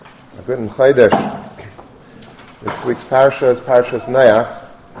Guten Chodesh. This week's parsha is Parshas Noach,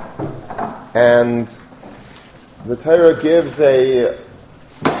 and the Torah gives a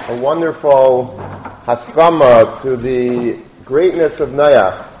wonderful haskama to the greatness of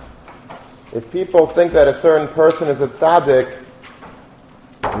Noach. If people think that a certain person is a tzaddik,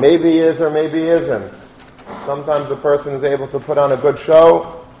 maybe he is or maybe he isn't. Sometimes the person is able to put on a good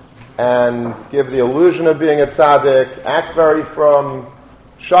show and give the illusion of being a tzaddik, act very from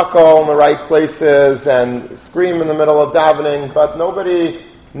shakal in the right places and scream in the middle of davening, but nobody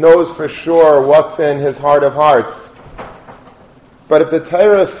knows for sure what's in his heart of hearts. But if the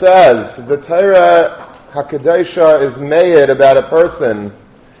Torah says, the Torah HaKadosha is made about a person,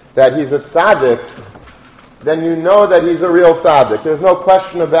 that he's a tzaddik, then you know that he's a real tzaddik. There's no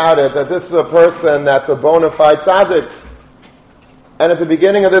question about it that this is a person that's a bona fide tzaddik. And at the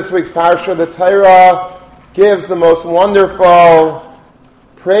beginning of this week's parsha, the Torah gives the most wonderful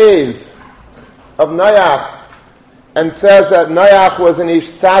praise of Noach and says that Noach was an ish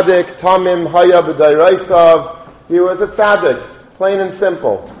tzaddik, tamim haya b'dayraisav. He was a tzaddik, plain and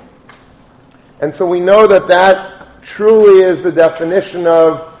simple. And so we know that that truly is the definition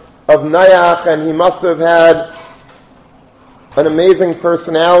of Noach, and he must have had an amazing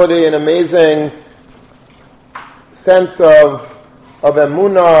personality, an amazing sense of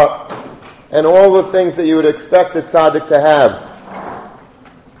emunah, and all the things that you would expect a tzaddik to have.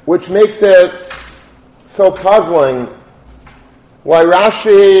 Which makes it so puzzling why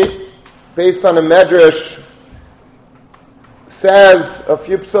Rashi, based on a medrash, says a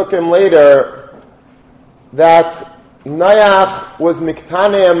few psukim later that Noach was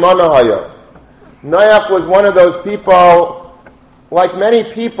miktane emunah. Noach was one of those people, like many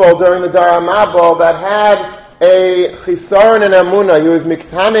people during the Dar HaMabul, that had a chisaron in emunah. He was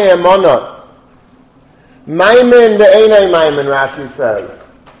miktane emunah. Maimin de'enei maimin, Rashi says.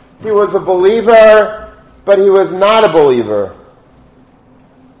 He was a believer, but he was not a believer.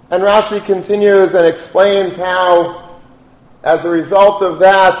 And Rashi continues and explains how, as a result of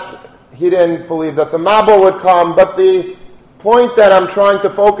that, he didn't believe that the Mabul would come. But the point that I'm trying to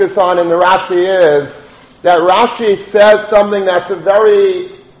focus on in the Rashi is that Rashi says something that's a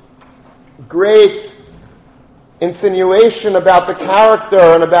very great insinuation about the character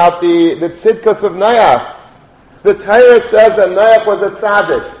and about the tzidkus of Noach. The Torah says that Noach was a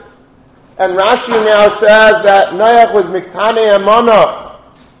tzaddik. And Rashi now says that Noach was miktane emunah.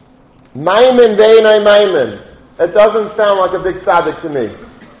 Maimin ve'enai maimin. It doesn't sound like a big tzaddik to me.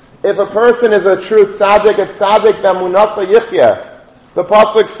 If a person is a true tzaddik, a tzaddik b'emunasa yichya. The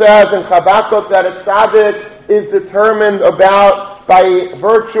pasuk says in Chabakot that a tzaddik is determined by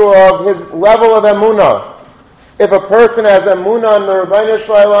virtue of his level of emunah. If a person has emunah in the Rebbeinu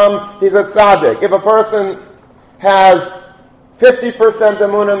Shalom, he's a tzaddik. If a person has 50%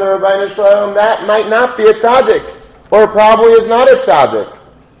 emunah in the Rebbeinu Shalom, that might not be a tzaddik, or probably is not a tzaddik.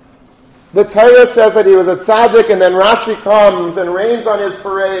 The Torah says that he was a tzaddik, and then Rashi comes and rains on his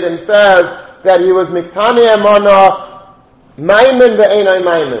parade and says that he was miktane emunah, maimin ve'enai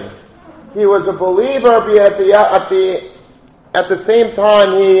maimin. He was a believer, but at the same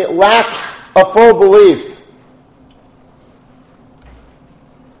time he lacked a full belief.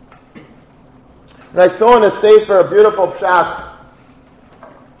 And I saw in a sefer a beautiful pshat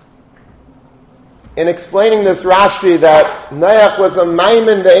in explaining this Rashi that Noach was a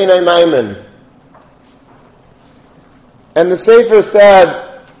maimin ve'enai maimin. And the sefer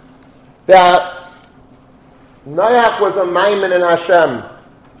said that Noach was a maimin in Hashem,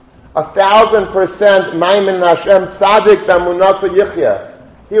 1,000% maimin in Hashem, tzaddik b'emunasa yichya.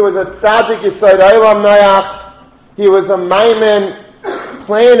 He was a tzaddik yisod olam Noach. He was a maimin,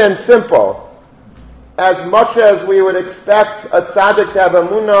 plain and simple. As much as we would expect a tzaddik to have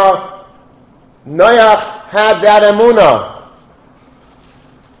emunah, Noach had that emunah.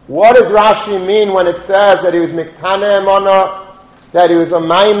 What does Rashi mean when it says that he was miktane emunah, that he was a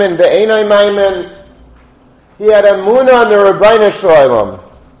maimin ve'enai maimin? He had emunah in the Rebbeinu Shalom,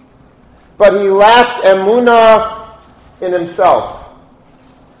 but he lacked emunah in himself.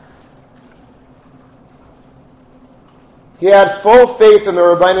 He had full faith in the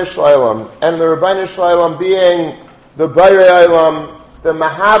Rebbeinu Shalom, and the Rebbeinu Shalom being the Borei Olam, the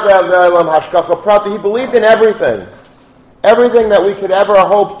Mahaber Ve'olam Hashgacha Prati. He believed in everything. Everything that we could ever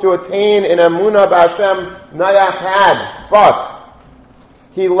hope to attain in Emunah B'Hashem, Noach had. But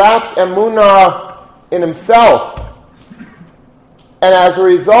he lacked Emunah in himself. And as a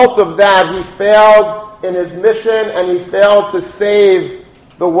result of that, he failed in his mission and he failed to save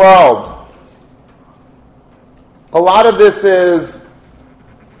the world. A lot of this is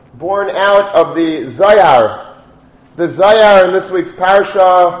born out of the Zohar. The Zohar in this week's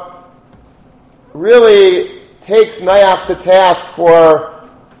parsha really takes Noach to task for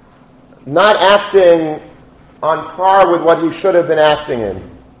not acting on par with what he should have been acting in.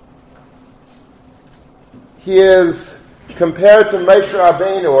 He is compared to Moshe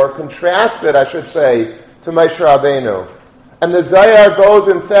Rabbeinu, or contrasted, I should say, to Moshe Rabbeinu. And the Zohar goes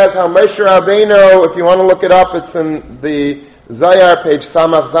and says how Moshe Rabbeinu, if you want to look it up, it's in the Zohar, page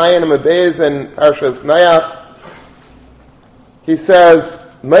Samach Zayin Mebez and Parshas Noach. He says,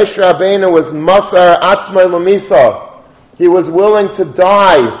 Moshe Rabbeinu was Masar Atzmai Lamisa. He was willing to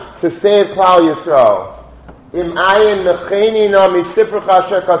die to save Klal Yisrael. Im ayin mecheni na misifrecha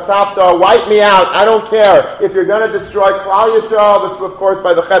asher kasafta, wipe me out. I don't care. If you're going to destroy Klal Yisrael, this is of course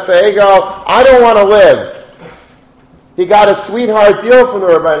by the Chet HaEgel, I don't want to live. He got a sweetheart deal from the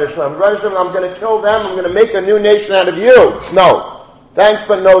Rebbeinu Shalom. Rebbeinu Shalom, I'm going to kill them. I'm going to make a new nation out of you. No. Thanks,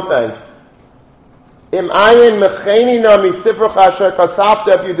 but no thanks. Im ayin mecheni na misifrecha asher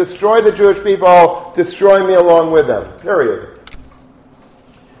kasafta. If you destroy the Jewish people, destroy me along with them. Period.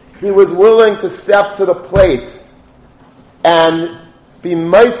 He was willing to step to the plate and be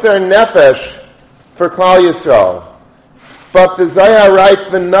meiser nefesh for Klal Yisrael. But the Zohar writes,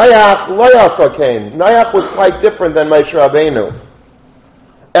 "V'Noach lo yasa kain." Noach was quite different than Moshe Rabbeinu.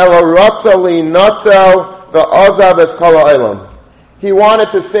 Elo rotza li'notzel v'ozav es kol ha'olam. He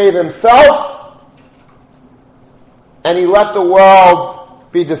wanted to save himself, and he let the world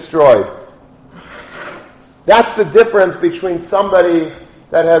be destroyed. That's the difference between somebody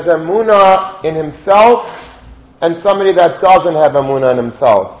that has emunah in himself and somebody that doesn't have emunah in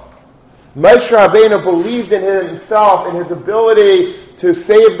himself. Moshe Rabbeinu believed in himself, in his ability to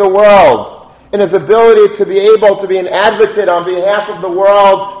save the world, in his ability to be able to be an advocate on behalf of the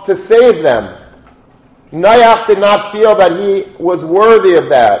world to save them. Noach did not feel that he was worthy of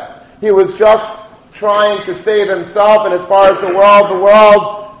that. He was just trying to save himself, and as far as the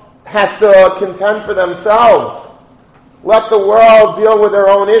world has to contend for themselves. Let the world deal with their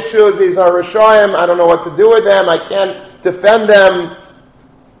own issues. These are Rishayim. I don't know what to do with them. I can't defend them.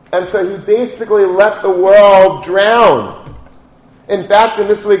 And so he basically let the world drown. In fact, in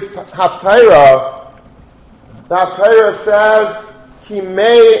this week's Haftarah, the Haftarah says,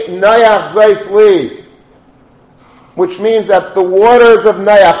 Kimei Noach Zeis Li, which means that the waters of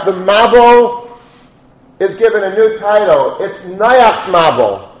Noach, the Mabul, is given a new title. It's Noach's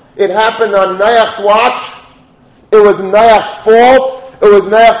Mabul. It happened on Noach's watch. It was Noach's fault. It was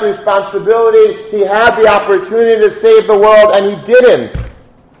Noach's responsibility. He had the opportunity to save the world, and he didn't.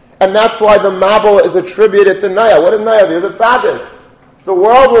 And that's why the Mabul is attributed to Noach. What did Noach do? He was a tzaddik. The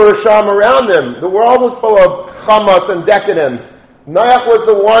world was Risham around him. The world was full of chamas and decadence. Noach was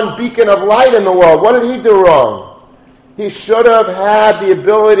the one beacon of light in the world. What did he do wrong? He should have had the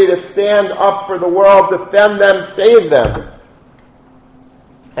ability to stand up for the world, defend them, save them.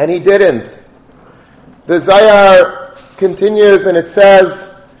 And he didn't. The Zohar continues and it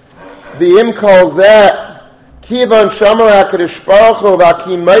says, V'im kol zeh, kivan shamar HaKadosh Baruch Hu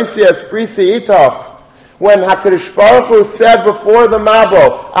v'akim moisi esprisi itach. When HaKadosh Baruch Hu said before the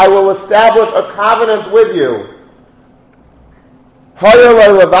Mabul, I will establish a covenant with you.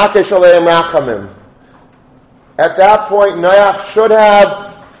 Hayol levakesh aleim rachamim. At that point, Noach should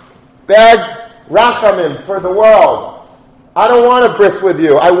have begged rachamim for the world. I don't want a bris with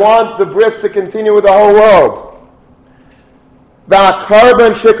you. I want the bris to continue with the whole world.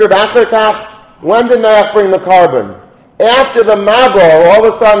 V'akarban shikr b'achar. When did Noach bring the carbon? After the Mabul, all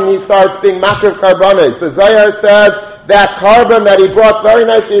of a sudden he starts being makriv karbanos. The Zohar says that carbon that he brought, very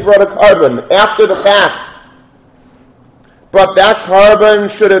nicely he brought a carbon after the fact. But that carbon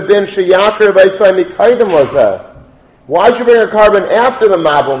should have been sheyakir b'isai mikaydim lazeh. Why did you bring a carbon after the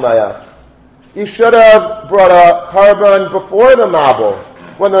Mabul, Noach? You should have brought a carbon before the Mabul,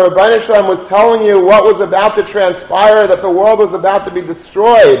 when the Rebbeinu Shalom was telling you what was about to transpire, that the world was about to be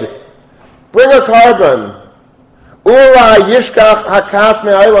destroyed. Bring a carbon. Ura yishkach hakas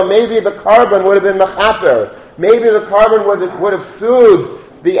me'ayla. Maybe the carbon would have been mechaper. Maybe the carbon would have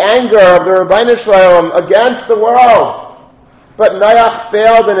soothed the anger of the Rebbeinu Shalom against the world. But Noach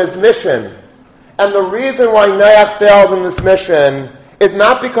failed in his mission. And the reason why Noach failed in this mission is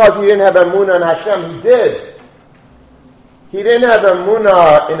not because he didn't have emunah in Hashem. He did. He didn't have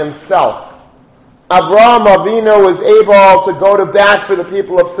emunah in himself. Avraham Avinu was able to go to bat for the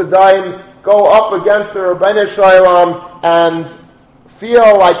people of Sodom, go up against the Rebbeinu Shalom, and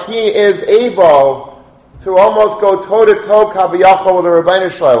feel like he is able to almost go toe-to-toe kaviyachol with the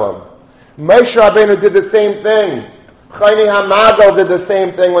Rebbeinu Shalom. Moshe Rabbeinu did the same thing. Chayni HaMagal did the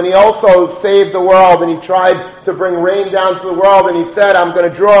same thing when he also saved the world and he tried to bring rain down to the world and he said, I'm going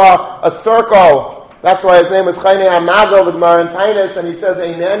to draw a circle That's why his name was Chaynei HaMagel, the Gemara in Tainis, and he says,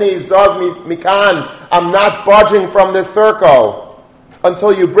 Eineni zaz mikan, I'm not budging from this circle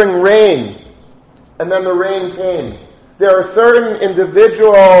until you bring rain. And then the rain came. There are certain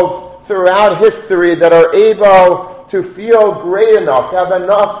individuals throughout history that are able to feel great enough, to have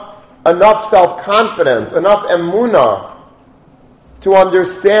enough self-confidence, enough emunah, to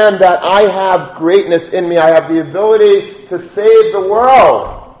understand that I have greatness in me. I have the ability to save the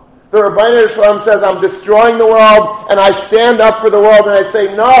world. The Rebbeinu Shalom says, I'm destroying the world, and I stand up for the world, and I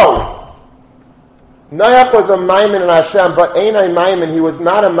say, no. Noach was a Maimin in Hashem, but ain't a Maimin. He was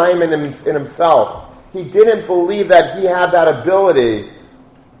not a Maimin in himself. He didn't believe that he had that ability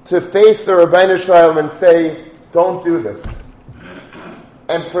to face the Rebbeinu Shalom and say, don't do this.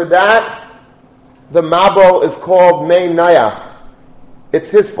 And for that, the Mabul is called Mei Noach. It's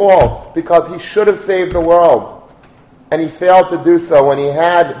his fault, because he should have saved the world. And he failed to do so when he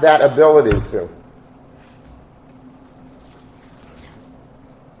had that ability to.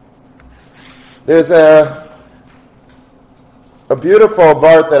 There's a beautiful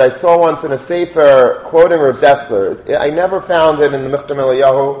part that I saw once in a sefer quoting Rav Dessler. I never found it in the Michtam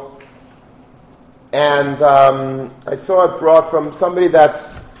Eliyahu. And I saw it brought from somebody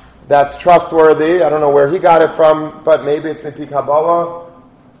that's trustworthy. I don't know where he got it from, but maybe it's Mipi Kabbalah.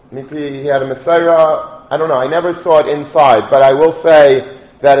 Maybe he had a Messiah. I don't know. I never saw it inside, but I will say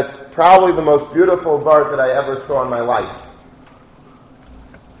that it's probably the most beautiful part that I ever saw in my life.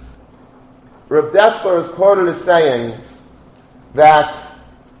 Rav Dessler is quoted as saying that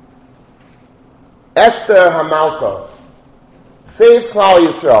Esther Hamalka saved Klal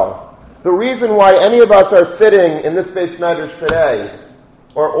Yisrael. The reason why any of us are sitting in this Beis Medrash today,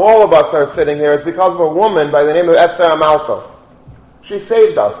 or all of us are sitting here, is because of a woman by the name of Esther Hamalka. She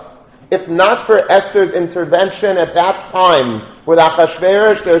saved us. If not for Esther's intervention at that time with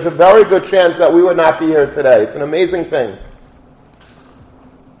Achashverosh, there's a very good chance that we would not be here today. It's an amazing thing.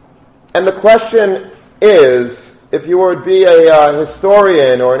 And the question is, if you would be a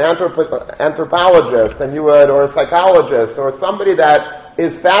historian or an anthropologist, and you would, or a psychologist, or somebody that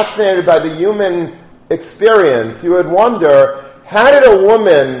is fascinated by the human experience, you would wonder, how did a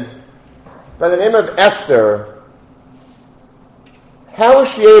woman by the name of Esther, how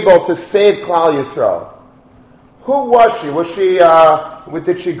was she able to save Klal Yisrael? Who was she? Was she?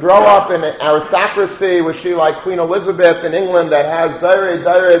 Did she grow up in an aristocracy? Was she like Queen Elizabeth in England that has dairies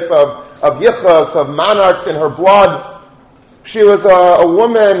of yichus, of monarchs in her blood? She was a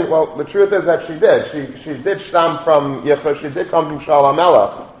woman. Well, the truth is that she did. She did stem from yichus. She did come from Shalom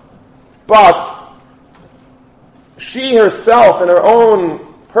Melech. But she herself, in her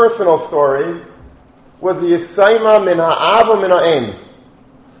own personal story, was the Yisayma min ha'ava min ha'em.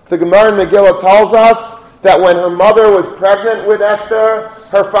 The Gemara in Megillah tells us that when her mother was pregnant with Esther,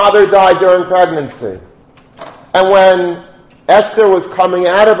 her father died during pregnancy. And when Esther was coming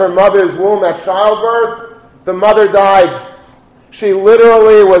out of her mother's womb at childbirth, the mother died. She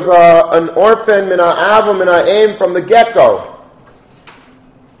literally was an orphan min ha'ava min ha'em from the get-go.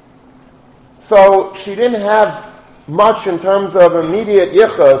 So she didn't have much in terms of immediate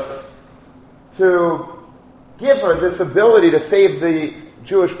yichus to give her this ability to save the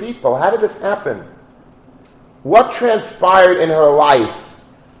Jewish people. How did this happen? What transpired in her life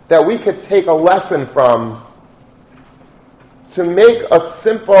that we could take a lesson from to make a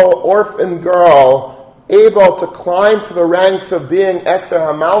simple orphan girl able to climb to the ranks of being Esther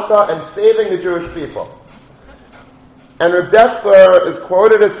Hamalka and saving the Jewish people? And Rav Dessler is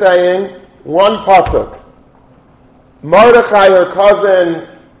quoted as saying, one pasuk, Mordechai, her cousin,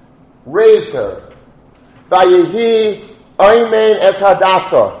 raised her. Vayehi Aymen es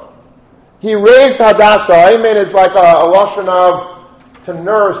Hadassah. He raised Hadassah. Aymen is like a lashon of to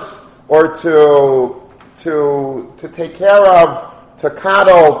nurse or to take care of, to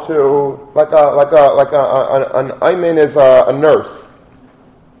coddle, to an Aymen is a nurse.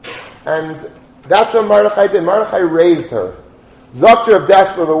 And that's what Mordechai did. Mordechai raised her. Zokter of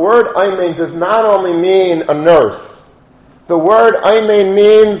Dessler, the word Aymen does not only mean a nurse. The word Aymen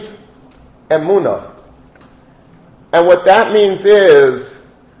means emunah. And what that means is,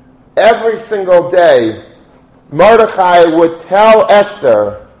 every single day, Mordechai would tell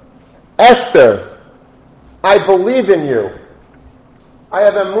Esther, Esther, I believe in you. I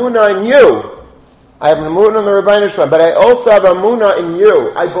have emunah in you. I have emunah in the Rebbeinu Shalom, but I also have emunah in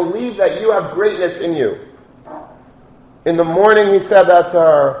you. I believe that you have greatness in you. In the morning he said that to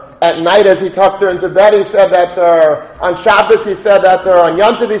her. At night as he tucked her into bed, he said that to her. On Shabbos he said that to her. On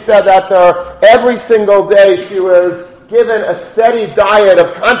Yom Tov he said that to her. Every single day she was given a steady diet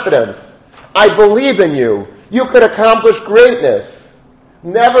of confidence. I believe in you. You could accomplish greatness.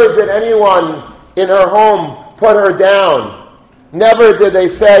 Never did anyone in her home put her down. Never did they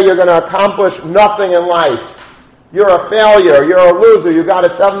say you're going to accomplish nothing in life. You're a failure. You're a loser. You got a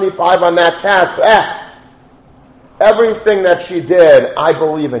 75 on that test. Everything that she did, I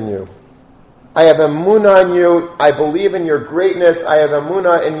believe in you. I have emunah in you. I believe in your greatness. I have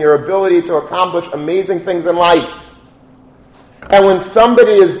emunah in your ability to accomplish amazing things in life. And when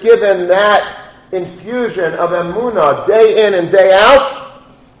somebody is given that infusion of emunah day in and day out,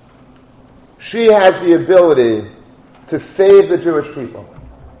 she has the ability to save the Jewish people.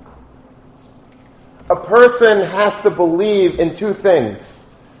 A person has to believe in two things.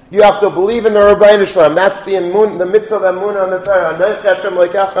 You have to believe in the Rebbeinu Shalom. That's the mitzvah of emunah and the Torah.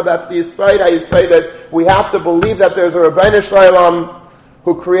 That's the Yisrael. We have to believe that there's a Rebbeinu Shalom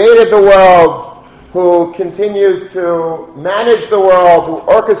who created the world, who continues to manage the world, who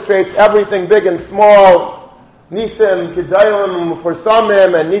orchestrates everything big and small. Nisim, Kedalim,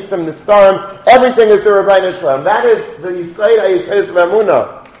 Mufursamim, and Nisim, Nistarim. Everything is the Rebbeinu Shalom. That is the Yisrael of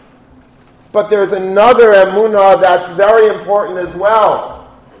emunah. But there's another emunah that's very important as well.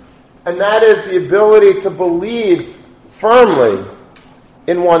 And that is the ability to believe firmly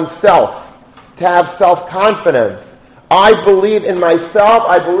in oneself, to have self-confidence. I believe in myself,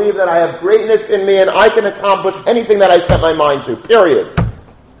 I believe that I have greatness in me, and I can accomplish anything that I set my mind to, period.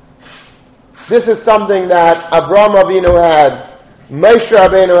 This is something that Avraham Avinu had, Moshe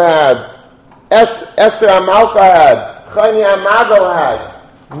Rabbeinu had, Esther Amalka had, Chayni Amago had.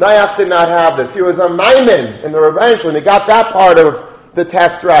 Noach did not have this. He was a Maimon in the Rebbeinu Shalom. He got that part of the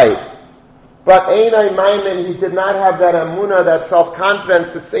test right. But Einai Maimon, he did not have that emunah, that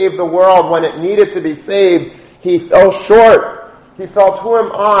self-confidence to save the world when it needed to be saved. He fell short. He felt, who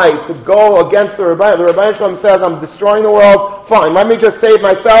am I to go against the Rebbeinu? The Rebbeinu Shalom says, I'm destroying the world. Fine, let me just save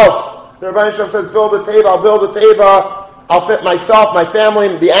myself. The Rebbeinu Shalom says, build a teva. I'll build a teva. I'll fit myself, my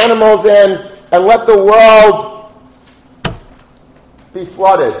family, the animals in, and let the world be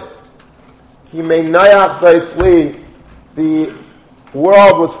flooded. He may nayach zaisli. The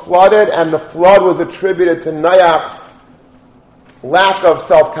world was flooded, and the flood was attributed to Noach's lack of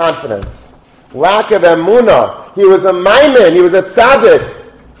self-confidence, lack of emunah. He was a maimon, he was a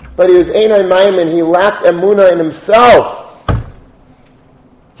tzaddik, but he was einai maimon. He lacked emunah in himself.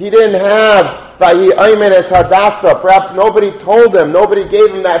 He didn't have vayi aymen es hadasa. Perhaps nobody told him, nobody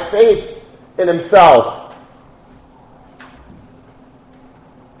gave him that faith in himself.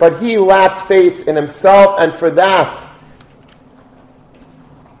 But he lacked faith in himself, and for that,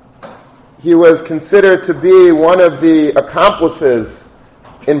 he was considered to be one of the accomplices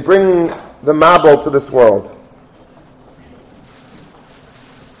in bringing the Mabul to this world.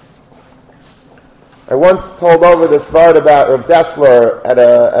 I once told over this word about Rav Dessler at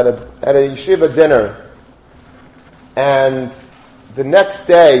a yeshiva dinner, and the next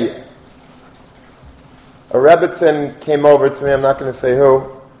day, a Rebbitzin came over to me. I'm not going to say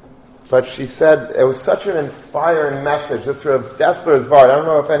who. But she said it was such an inspiring message. This Rav Dessler's Vart. I don't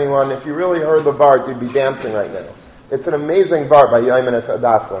know if you really heard the Vart, you'd be dancing right now. It's an amazing Vart by Yoimen Es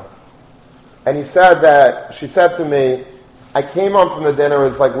Hadassah. And she said to me, I came home from the dinner, it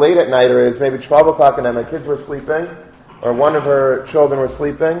was like late at night, or it was maybe 12 o'clock at night, my kids were sleeping, or one of her children were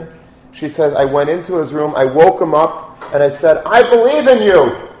sleeping. She says, I went into his room, I woke him up, and I said, I believe in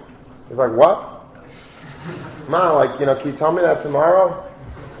you! He's like, what? Ma, can you tell me that tomorrow?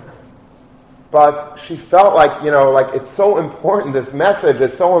 But she felt like it's so important, this message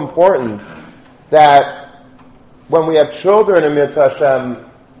is so important, that when we have children in Mitzvah Hashem,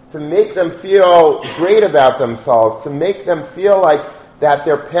 to make them feel great about themselves, to make them feel like that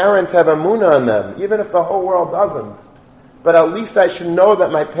their parents have emunah in them, even if the whole world doesn't. But at least I should know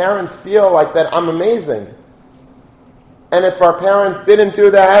that my parents feel like that I'm amazing. And if our parents didn't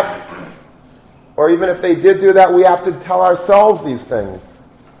do that, or even if they did do that, we have to tell ourselves these things.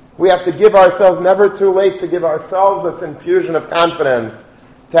 We have to give ourselves, never too late, to give ourselves this infusion of confidence,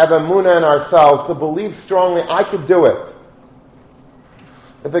 to have emunah in ourselves, to believe strongly, I could do it.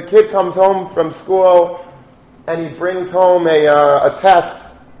 If a kid comes home from school and he brings home a test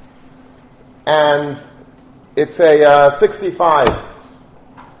and it's a 65.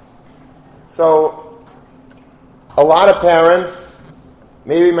 So a lot of parents,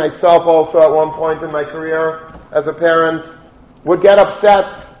 maybe myself also at one point in my career as a parent, would get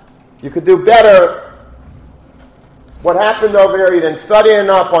upset. You could do better. What happened over here? You didn't study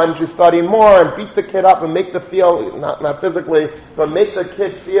enough. Why didn't you study more? And beat the kid up and make the feel, not physically, but make the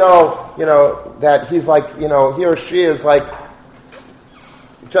kid feel, that he's like, he or she is like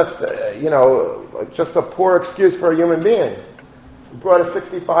just a poor excuse for a human being. You brought a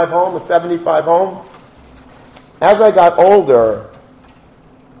 65 home, a 75 home. As I got older,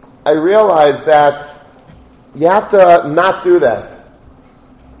 I realized that you have to not do that.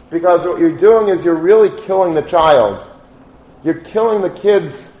 Because what you're doing is you're really killing the child. You're killing the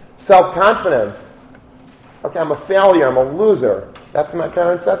kid's self-confidence. Okay, I'm a failure, I'm a loser. That's what my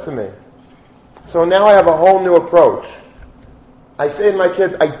parents said to me. So now I have a whole new approach. I say to my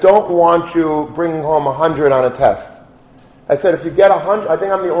kids, I don't want you bringing home 100 on a test. I said, if you get 100, I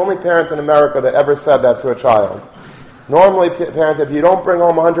think I'm the only parent in America that ever said that to a child. Normally, parents, if you don't bring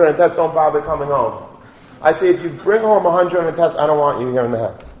home 100 on a test, don't bother coming home. I say, if you bring home 100 on a test, I don't want you here in the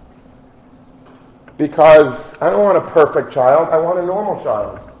house. Because I don't want a perfect child, I want a normal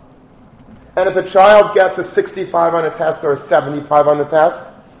child. And if a child gets a 65 on a test or a 75 on the test,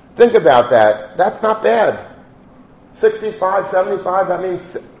 think about that. That's not bad. 65, 75, that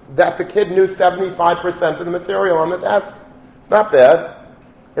means that the kid knew 75% of the material on the test. It's not bad.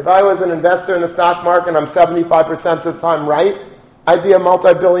 If I was an investor in the stock market and I'm 75% of the time right, I'd be a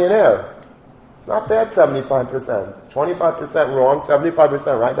multi-billionaire. It's not bad, 75%. 25% wrong,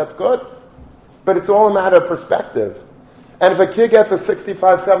 75% right, that's good. But it's all a matter of perspective. And if a kid gets a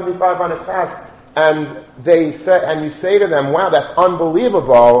 65, 75 on a test, and you say to them, wow, that's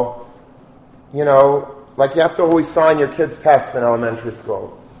unbelievable, like you have to always sign your kid's tests in elementary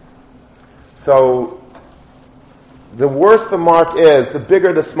school. So the worse the mark is, the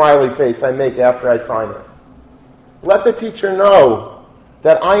bigger the smiley face I make after I sign it. Let the teacher know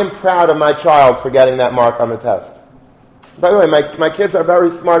that I am proud of my child for getting that mark on the test. By the way, my kids are very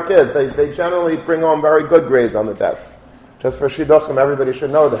smart kids. They generally bring home very good grades on the test. Just for shidduchim, everybody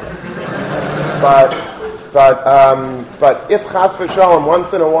should know that. But if chas v'shalom,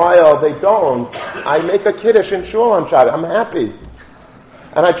 once in a while they don't, I make a kiddush in shul on Shabbat. I'm happy.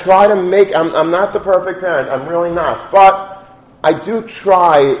 And I try to I'm not the perfect parent. I'm really not. But I do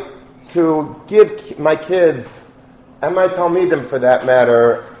try to give my kids, and my talmidim for that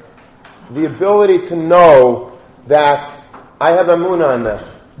matter, the ability to know that I have emunah in them.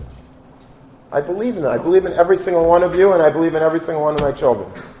 I believe in that. I believe in every single one of you, and I believe in every single one of my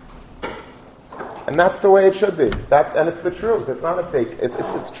children. And that's the way it should be. And it's the truth. It's not a fake.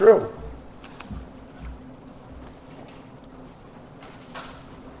 It's true.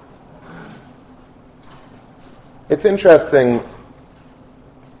 It's interesting.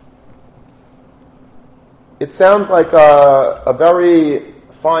 It sounds like a very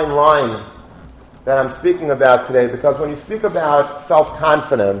fine line that I'm speaking about today, because when you speak about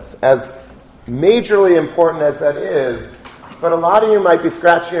self-confidence, as majorly important as that is, but a lot of you might be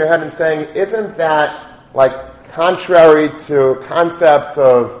scratching your head and saying, isn't that like contrary to concepts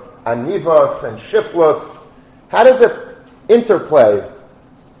of anivos and shiflus? How does it interplay?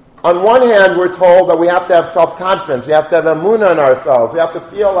 On one hand, we're told that we have to have self-confidence, we have to have emunah in ourselves, we have to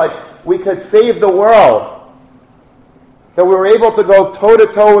feel like we could save the world, that we were able to go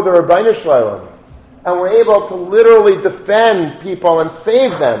toe-to-toe with the Rebbeinu Shalom, and we're able to literally defend people and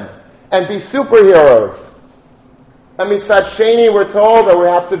save them and be superheroes. And mitzad sheni, we're told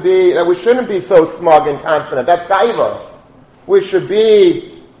that we shouldn't be so smug and confident. That's gaiva. We should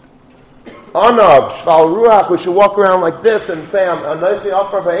be anab, shval ruach. We should walk around like this and say, I'm anochi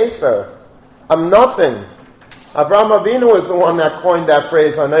afar ba'efer. I'm nothing. Avraham Avinu was the one that coined that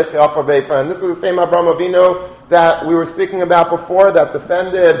phrase, anochi afar ba'efer. And this is the same Avraham Avinu that we were speaking about before, that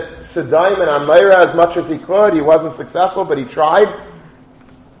defended Sodom and Amorah as much as he could. He wasn't successful, but he tried.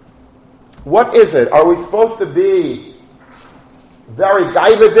 What is it? Are we supposed to be very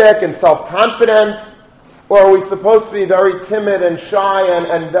gaivadik and self-confident? Or are we supposed to be very timid and shy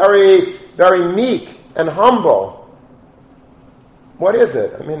and very, very meek and humble? What is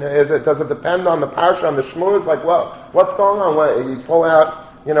it? I mean, does it depend on the parsha, on the shmuz? Like, well, what's going on?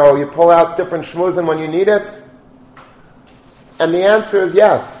 You pull out different shmuzim when you need it? And the answer is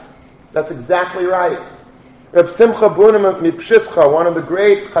yes. That's exactly right. Reb Simcha Bunim Mipshischa, one of the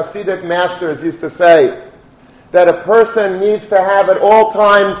great Hasidic masters, used to say that a person needs to have at all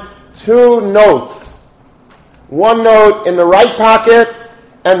times two notes. One note in the right pocket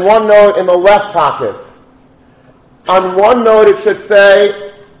and one note in the left pocket. On one note it should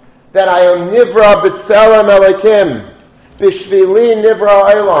say that I am Nivra B'Tselem Elokim, Bishvili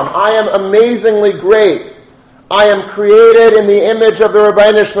Nivra Olam. I am amazingly great. I am created in the image of the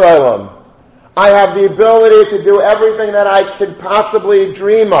Rebbeinu Shalom. I have the ability to do everything that I could possibly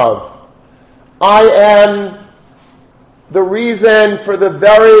dream of. I am the reason for the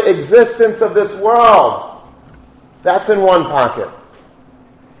very existence of this world. That's in one pocket.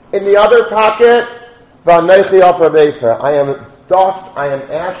 In the other pocket, V'anechi afar b'efer. I am dust, I am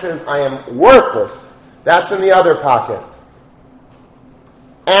ashes, I am worthless. That's in the other pocket.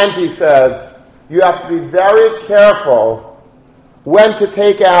 And he says, you have to be very careful when to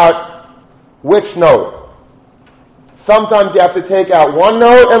take out which note. Sometimes you have to take out one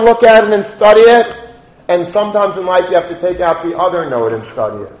note and look at it and study it, and sometimes in life you have to take out the other note and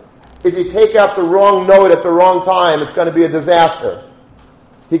study it. If you take out the wrong note at the wrong time, it's going to be a disaster.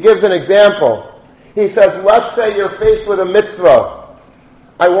 He gives an example. He says, let's say you're faced with a mitzvah.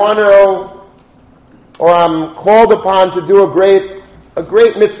 I want to, or I'm called upon to do a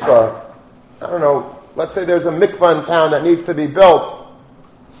great mitzvah. I don't know, let's say there's a mikvah in town that needs to be built,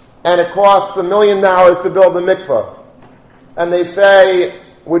 and it costs $1 million to build the mikvah. And they say,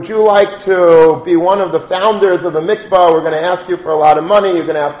 would you like to be one of the founders of the mikvah? We're going to ask you for a lot of money. You're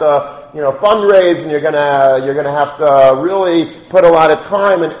going to have to, fundraise, and you're going to have to really put a lot of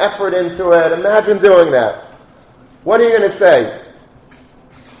time and effort into it. Imagine doing that. What are you going to say?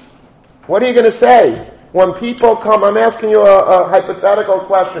 What are you going to say? When people come, I'm asking you a hypothetical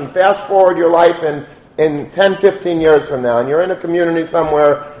question. Fast forward your life in 10, 15 years from now, and you're in a community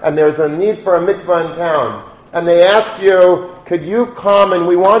somewhere, and there's a need for a mikvah in town. And they ask you, could you come, and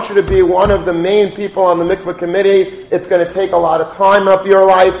we want you to be one of the main people on the mikvah committee. It's going to take a lot of time of your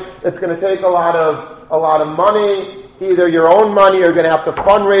life. It's going to take a lot of money, either your own money, or you're going to have to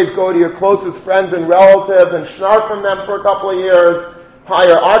fundraise, go to your closest friends and relatives and snark from them for a couple of years,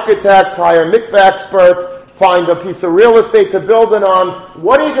 hire architects, hire mikvah experts, find a piece of real estate to build it on.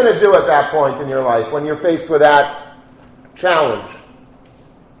 What are you going to do at that point in your life when you're faced with that challenge?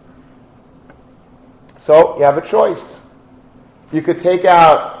 So you have a choice. You could take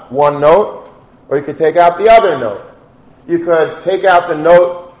out one note, or you could take out the other note. You could take out the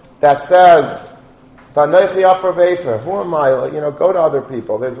note that says, who am I? Go to other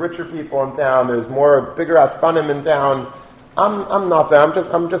people. There's richer people in town. There's bigger askanim in town. I'm nothing.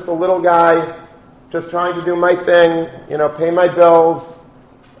 I'm just a little guy, just trying to do my thing. Pay my bills,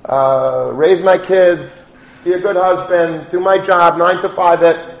 raise my kids, be a good husband, do my job, 9 to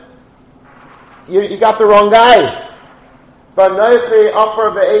 5. You got the wrong guy.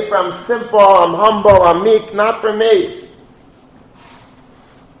 I'm simple, I'm humble, I'm meek, not for me.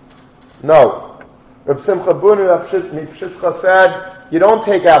 No. Reb Simcha Bunim Rav Shishcha said, you don't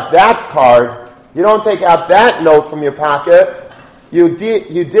take out that card, you don't take out that note from your pocket, you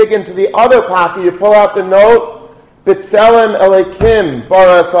dig into the other pocket, you pull out the note, B'Tselem Elokim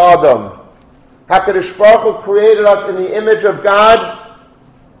Baras Adam. HaKadosh Baruch Hu created us in the image of God.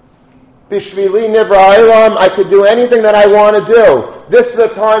 Bishvili Nivra Olam, I could do anything that I want to do. This is a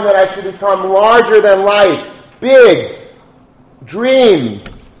time that I should become larger than life, big, dream,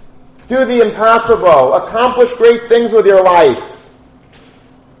 do the impossible, accomplish great things with your life.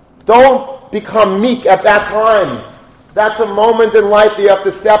 Don't become meek at that time. That's a moment in life that you have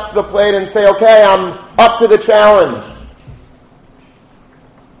to step to the plate and say, okay, I'm up to the challenge.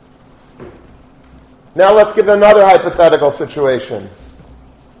 Now let's give another hypothetical situation.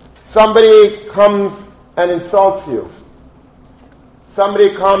 Somebody comes and insults you.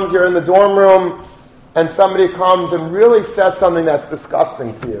 Somebody comes, you're in the dorm room, and somebody comes and really says something that's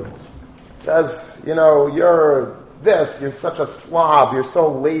disgusting to you. Says, you're this, you're such a slob, you're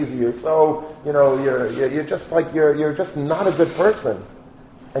so lazy, you're so, you're just like, you're just not a good person.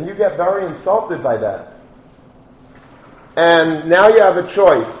 And you get very insulted by that. And now you have a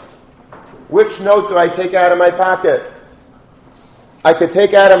choice. Which note do I take out of my pocket? I could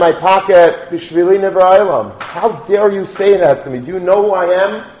take out of my pocket, Bishvili Nivra Olam. How dare you say that to me? Do you know who I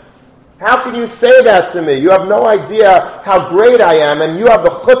am? How can you say that to me? You have no idea how great I am, and you have the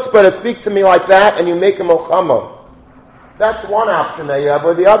chutzpah to speak to me like that, and you make a milchama. That's one option that you have.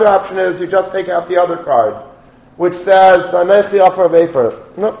 Or the other option is you just take out the other card, which says,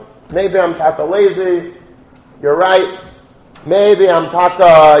 nope, maybe I'm taka lazy. You're right. Maybe I'm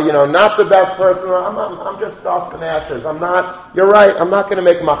taka, not the best person. I'm just dust and ashes. You're right. I'm not going to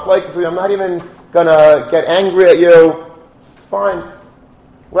make machlekes. I'm not even going to get angry at you. It's fine.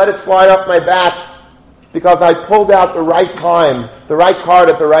 Let it slide off my back because I pulled out the right time, the right card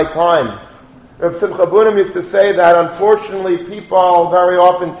at the right time. Reb Simcha Bunim used to say that unfortunately people very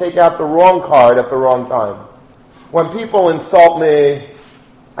often take out the wrong card at the wrong time. When people insult me,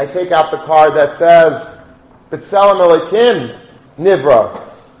 I take out the card that says, B'Tselem Elokim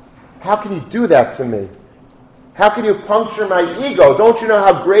Nivra. How can you do that to me? How can you puncture my ego? Don't you know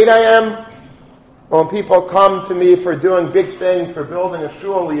how great I am? When people come to me for doing big things, for building a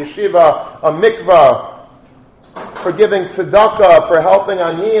shul, a yeshiva, a mikvah, for giving tzedakah, for helping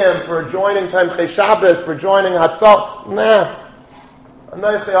aniyim, for joining Tamchei Shabbos, for joining Hatzal. Nah. I'm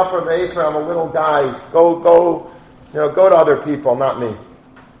a little guy. Go to other people, not me.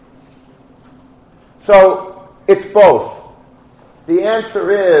 So, it's both. The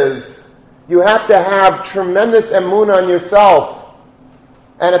answer is, you have to have tremendous emunah on yourself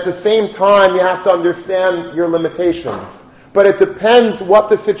And at the same time, you have to understand your limitations. But it depends what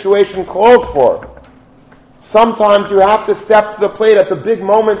the situation calls for. Sometimes you have to step to the plate at the big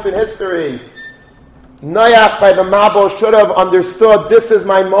moments in history. Noach by the Mabul should have understood, this is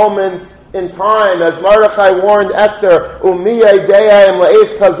my moment in time. As Mordechai warned Esther,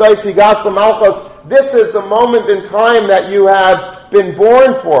 this is the moment in time that you have been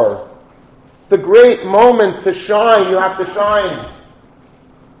born for. The great moments to shine, you have to shine.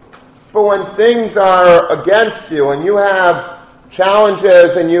 But when things are against you and you have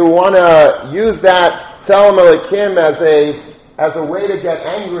challenges and you want to use that Tselem Elikim as a way to get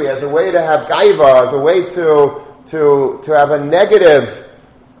angry, as a way to have gaiva, as a way to have a negative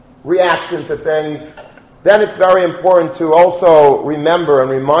reaction to things, then it's very important to also remember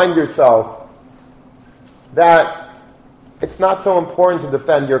and remind yourself that it's not so important to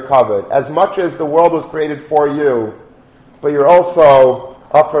defend your kavod. As much as the world was created for you, but you're also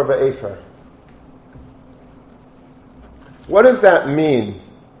Afar ve'efer. What does that mean?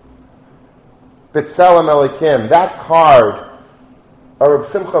 B'tselem Elikim, that card, or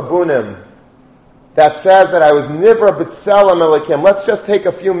Reb Simcha Bunim, that says that I was nivra b'tselem Elikim. Let's just take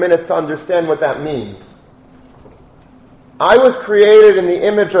a few minutes to understand what that means. I was created in the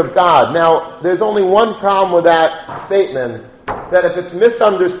image of God. Now, there's only one problem with that statement, that if it's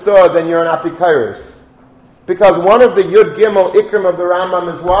misunderstood, then you're an apikairos. Because one of the Yud Gimel Ikrim of the Rambam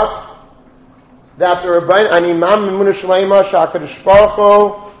is what? That the Rabbein Animam Emunah Shleima Shakadosh Baruch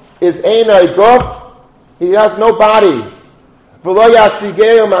Hu is Einai Guf. He has no body. V'lo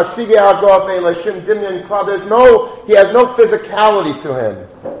Yasigeu Masigei Aguf Ein Lashim Dimyan Kla. He has no physicality to him.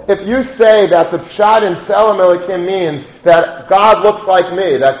 If you say that the Pshat in Tselem Elikim means that God looks like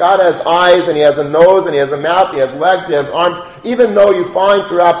me, that God has eyes and He has a nose and He has a mouth, He has legs, He has arms, even though you find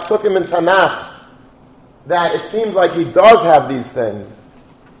throughout Psukim and Tanakh that it seems like He does have these things.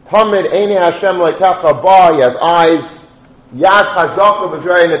 Tamid Eini Hashem Lekecha Ba, He has eyes. Yad Chazak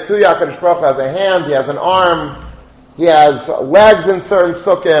V'Zrei Netuya, HaKadosh Baruch Hu has a hand, He has an arm, He has legs in certain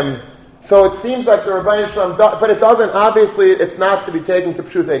Psukim. So it seems like the Rebbeinu Shalom, but it doesn't, obviously, it's not to be taken to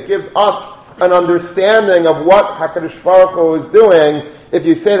Pshuta. It gives us an understanding of what HaKadosh Baruch Hu is doing. If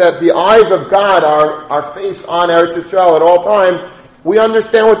you say that the eyes of God are faced on Eretz Yisrael at all times, we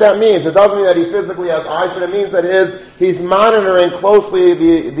understand what that means. It doesn't mean that He physically has eyes, but it means that He's monitoring closely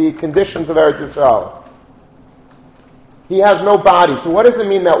the conditions of Eretz Yisrael. He has no body. So what does it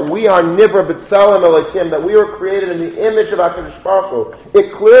mean that we are Nivra B'Tselem Elikim, that we were created in the image of HaKadosh Baruch Hu?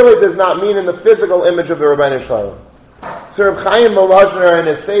 It clearly does not mean in the physical image of the Rebbeinu Shalom. So Reb Chaim Volozhner in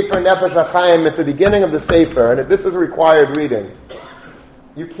his Sefer Nefesh HaChaim, at the beginning of the Sefer, and this is required reading,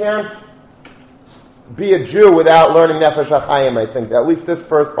 you can't be a Jew without learning Nefesh HaChaim, I think. At least this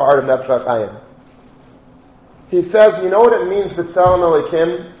first part of Nefesh HaChaim. He says, you know what it means, B'Tselem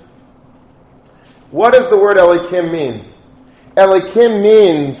Elikim? What does the word Elikim mean? Elikim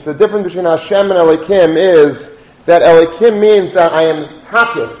means, the difference between Hashem and Elikim is that Elikim means that I am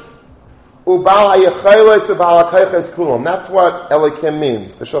Hakif. Ubal HaYecheles Ubal HaKeiches Kulam. That's what Elikim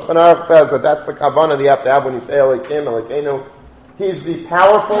means. The Shulchan Aruch says that that's the kavanah that you have to have when you say Elikim, Elikenu. He's the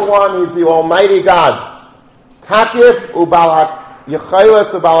powerful one. He's the Almighty God. Takif Ubal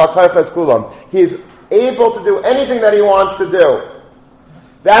HaYecheles Ubal HaKeiches Kulam. He's able to do anything that He wants to do.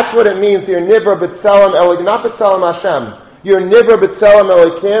 That's what it means. You're Nivra B'Tselem Elikim, not B'Tselem Hashem. You're Nivra B'Tselem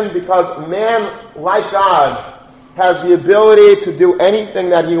Elikim because man, like God, has the ability to do anything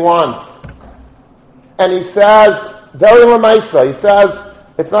that he wants. And he says, very lamaisa. He says,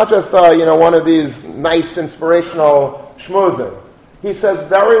 it's not just one of these nice inspirational shmuzim. He says,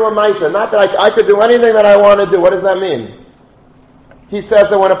 very lamaisa. Not that I could do anything that I want to do. What does that mean? He says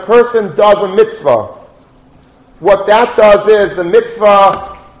that when a person does a mitzvah, what that does is the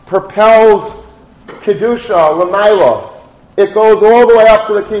mitzvah propels kedusha l'mayla. It goes all the way up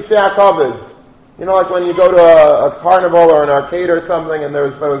to the Kisei HaKavod. You know, like when you go to a carnival or an arcade or something, and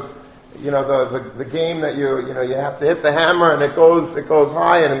there's those, the game that you have to hit the hammer, and it goes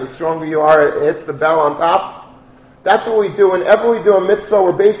high, and the stronger you are, it hits the bell on top. That's what we do. Whenever we do a mitzvah,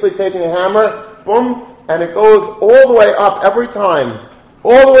 we're basically taking a hammer, boom, and it goes all the way up every time,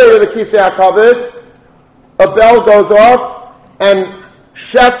 all the way to the Kisei HaKavod. A bell goes off, and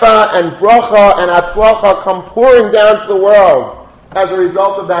Shefa and Bracha and Atzlacha come pouring down to the world as a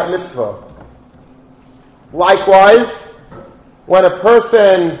result of that mitzvah. Likewise, when a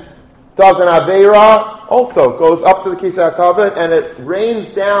person does an Aveira, also goes up to the Kisei HaKavod and it rains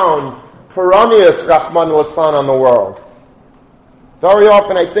down Piranius Rahman Litzlan on the world. Very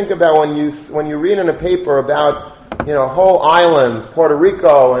often I think about when you read in a paper about whole islands, Puerto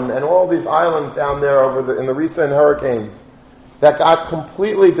Rico and all these islands down there in the recent hurricanes. that got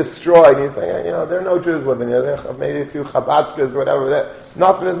completely destroyed. And he's saying, there are no Jews living there. There are maybe a few Chabadskas, whatever.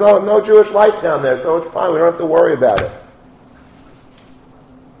 Nothing. There's no Jewish life down there, so it's fine. We don't have to worry about it.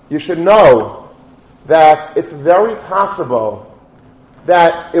 You should know that it's very possible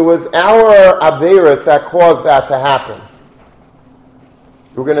that it was our Averis that caused that to happen.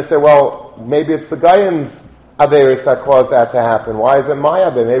 We're going to say, well, maybe it's the Goyim's Averis that caused that to happen. Why is it my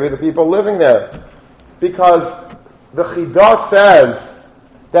Averis? Maybe the people living there. Because the Chidah says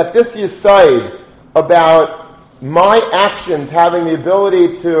that this Yesod about my actions having the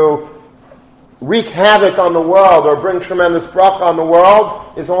ability to wreak havoc on the world or bring tremendous bracha on the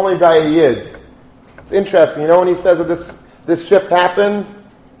world is only by a Yid. It's interesting. When he says that this shift happened?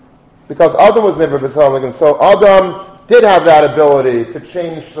 Because Adam was never B'Tselem, and so Adam did have that ability to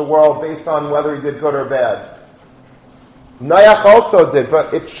change the world based on whether he did good or bad. Noach also did,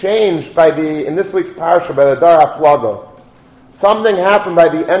 but it changed in this week's parsha, by the Dar HaFlaga. Something happened by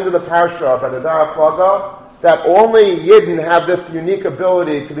the end of the parsha, by the Dar HaFlaga, that only Yidden have this unique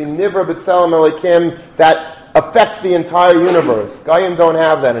ability to be Nivra B'Tselem Elikim that affects the entire universe. Goyim don't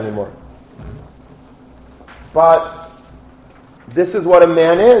have that anymore. But this is what a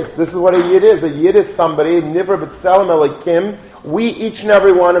man is. This is what a Yid is. A Yid is somebody, Nivra B'Tselem Elikim. We, each and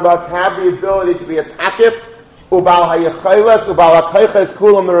every one of us, have the ability to be a takif, Ubal HaYecheles, Ubal HaKeiches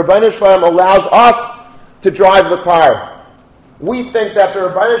Kulam. The Rebbeinu Shalom allows us to drive the car. We think that the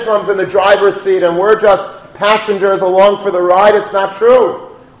Rebbeinu Shalom's in the driver's seat and we're just passengers along for the ride. It's not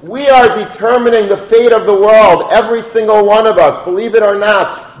true. We are determining the fate of the world, every single one of us, believe it or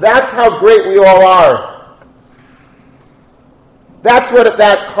not. That's how great we all are. That's what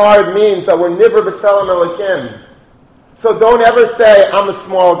that card means, that we're Nivra B'Tselem Elikim. So don't ever say, I'm a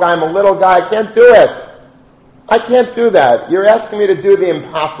small guy, I'm a little guy, I can't do it. I can't do that. You're asking me to do the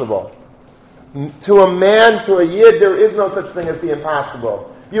impossible. To a man, to a Yid, there is no such thing as the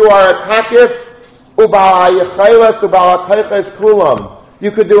impossible. You are a takif,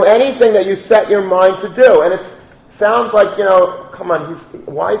 you could do anything that you set your mind to do. And it sounds like, come on,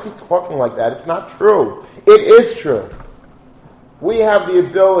 why is he talking like that? It's not true. It is true. We have the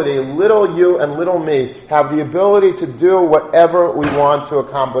ability, little you and little me, have the ability to do whatever we want to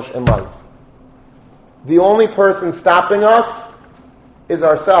accomplish in life. The only person stopping us is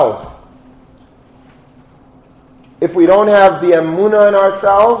ourselves. If we don't have the emunah in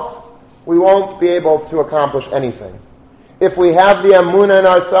ourselves, we won't be able to accomplish anything. If we have the emunah in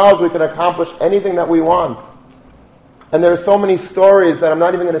ourselves, we can accomplish anything that we want. And there are so many stories that I'm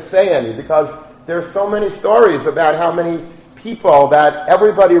not even going to say any, because there are so many stories about how many people that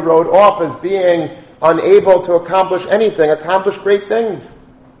everybody wrote off as being unable to accomplish anything, accomplish great things.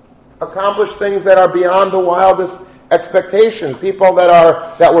 Accomplish things that are beyond the wildest expectations. People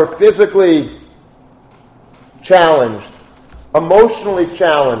that were physically challenged, emotionally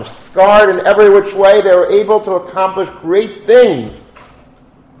challenged, scarred in every which way, they were able to accomplish great things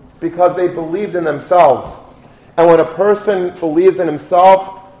because they believed in themselves. And when a person believes in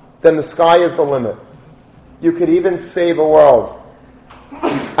himself, then the sky is the limit. You could even save a world.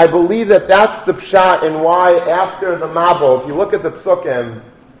 I believe that that's the pshat in why after the Mabul, if you look at the Psukim,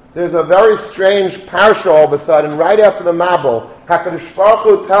 there's a very strange parsha all of a sudden, right after the Mabul. HaKadosh Baruch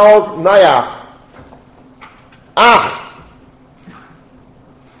Hu tells Noach,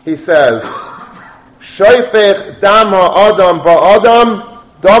 he says, Shoifech dam ha'adam ba'adam,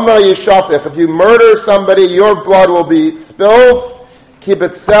 damar yishafech. If you murder somebody, your blood will be spilled. Ki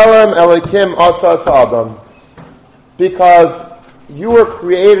b'tselem elikim asas adam. Because you were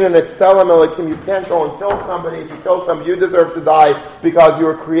created in B'Tselem Elikim. You can't go and kill somebody. If you kill somebody, you deserve to die because you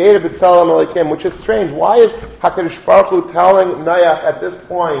were created B'Tselem Elikim, which is strange. Why is HaKadosh Baruch Hu telling Noach at this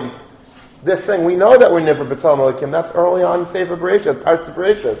point this thing? We know that we're Nivra B'Tselem Elikim. That's early on in Sefer Bereshis, Parshat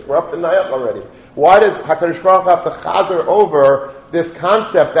Bereshis. We're up to Noach already. Why does HaKadosh Baruch Hu have to chazer over this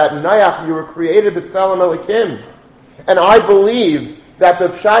concept that Noach, you were created B'Tselem Elikim? And I believe that the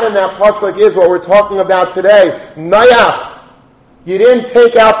pshat in that pasuk is what we're talking about today. Noach, you didn't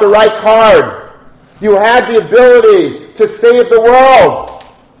take out the right card. You had the ability to save the world.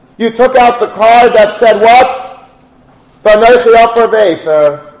 You took out the card that said what?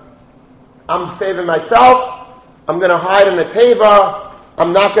 I'm saving myself. I'm going to hide in the teva.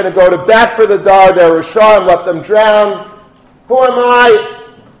 I'm not going to go to bat for the Dar, they're Rishah, and let them drown. Who am I?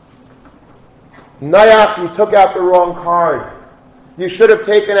 Noach, you took out the wrong card. You should have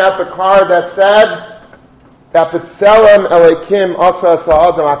taken out the card that said that B'Tselem Elikim Asas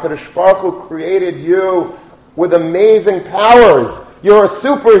Ha'adam, HaKadosh Baruch Hu created you with amazing powers. You're a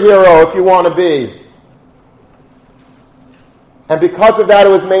superhero if you want to be. And because of that, it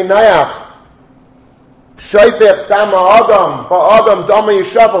was made Noach. Shoifech dama adam, ba'adam dama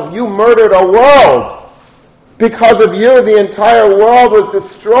yishafach. You murdered a world. Because of you, the entire world was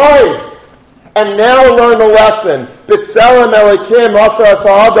destroyed. And now learn the lesson. B'tselem Elokim asar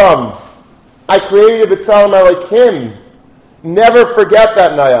adam. I created you B'tselem Elokim. Never forget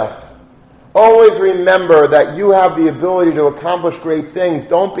that, Nayach. Always remember that you have the ability to accomplish great things.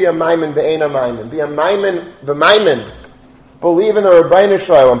 Don't be a maimin ve'ena maimin. Be a maimin v'maimin. Believe in the Rabbeinu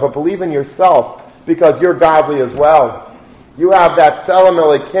Shalom, but believe in yourself because you're godly as well. You have that Tselem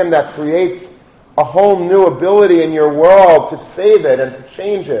Elokim that creates a whole new ability in your world to save it and to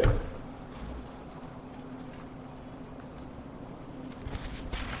change it.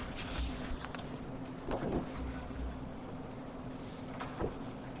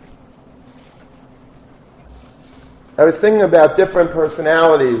 I was thinking about different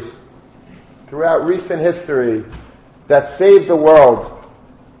personalities throughout recent history that saved the world.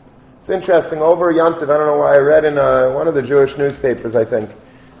 It's interesting, over Yontiv, I don't know why, I read in one of the Jewish newspapers, I think,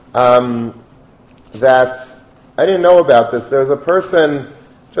 that I didn't know about this. There was a person,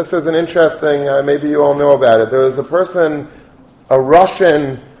 just as an interesting, maybe you all know about it, there was a person, a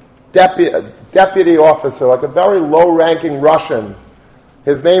Russian deputy officer, like a very low-ranking Russian.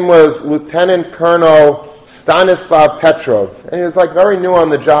 His name was Lieutenant Colonel Stanislav Petrov. And he was like very new on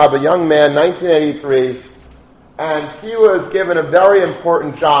the job, a young man, 1983, and he was given a very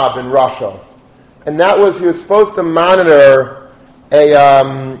important job in Russia. And that was, he was supposed to monitor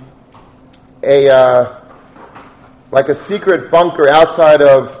like a secret bunker outside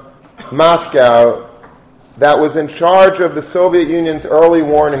of Moscow that was in charge of the Soviet Union's early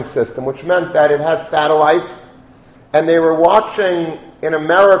warning system, which meant that it had satellites, and they were watching in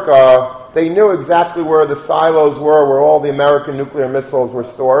America. They knew exactly where the silos were, where all the American nuclear missiles were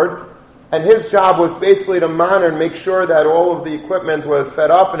stored. And his job was basically to monitor and make sure that all of the equipment was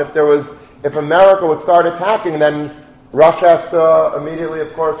set up, and if America would start attacking, then Russia has to immediately,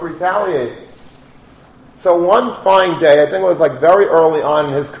 of course, retaliate. So one fine day, I think it was like very early on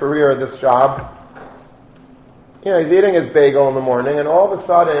in his career, this job, he's eating his bagel in the morning, and all of a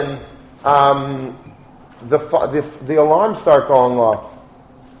sudden, the alarms start going off.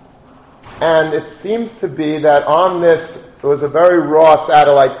 And it seems to be that on this, it was a very raw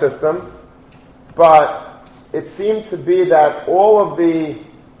satellite system, but it seemed to be that all of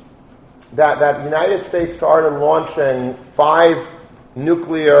that United States started launching 5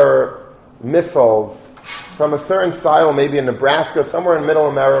 nuclear missiles from a certain silo, maybe in Nebraska, somewhere in Middle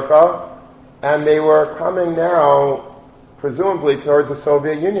America, and they were coming now, presumably, towards the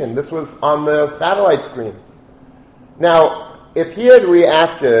Soviet Union. This was on the satellite screen. Now, if he had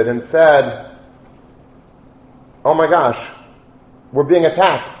reacted and said, oh my gosh, we're being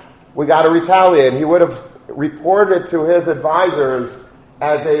attacked, we got to retaliate, he would have reported to his advisors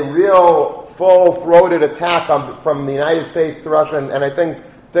as a real full-throated attack from the United States to Russia, and I think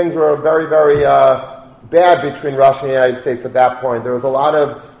things were very, very bad between Russia and the United States at that point. There was a lot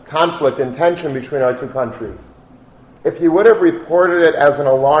of conflict and tension between our two countries. If he would have reported it as an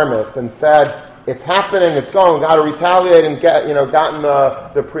alarmist and said, it's happening, it's going, we've got to retaliate, and gotten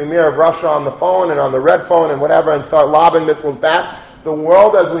the premier of Russia on the phone and on the red phone and whatever, and start lobbing missiles back, the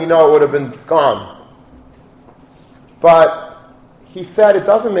world as we know it would have been gone. But he said it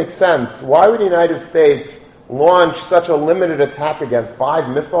doesn't make sense. Why would the United States launch such a limited attack against 5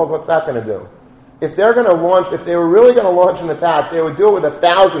 missiles? What's that going to do? If they were really going to launch an attack, they would do it with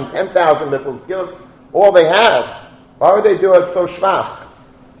 1,000, 10,000 missiles. Give us all they have. Why would they do it so schwach?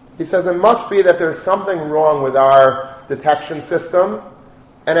 He says it must be that there's something wrong with our detection system,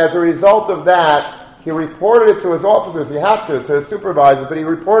 and as a result of that, he reported it to his officers. He had to his supervisors, but he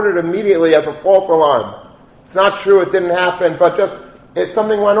reported it immediately as a false alarm. It's not true, it didn't happen, but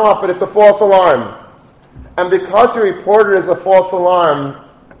something went off, but it's a false alarm. And because he reported it as a false alarm,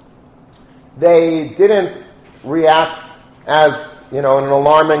 they didn't react as, in an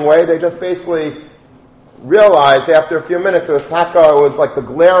alarming way. They just basically realized after a few minutes it was like the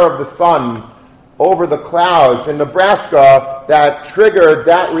glare of the sun over the clouds in Nebraska that triggered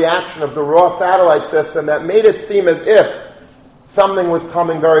that reaction of the raw satellite system that made it seem as if something was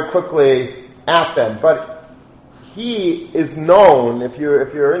coming very quickly at them. But he is known, if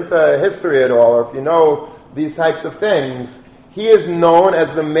you're into history at all, or if you know these types of things, he is known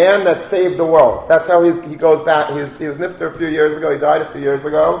as the man that saved the world. That's how he goes back. He was nifter a few years ago. He died a few years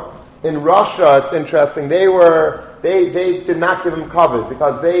ago. In Russia, it's interesting. They did not give him cover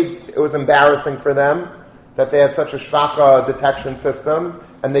because it was embarrassing for them that they had such a shvacha detection system,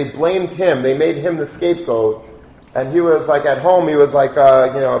 and they blamed him. They made him the scapegoat, and he was like at home. He was like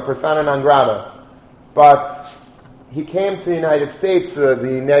a persona non grata. But he came to the United States, to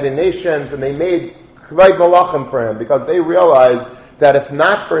the United Nations, and they made kvayt malachim for him, because they realized that if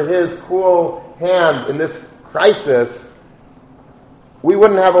not for his cool hand in this crisis, we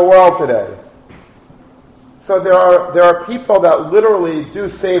wouldn't have a world today. So there are people that literally do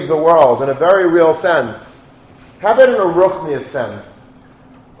save the world in a very real sense. How about in a ruchnius sense?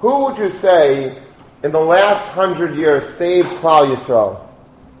 Who would you say in the last 100 years saved Klal Yisrael?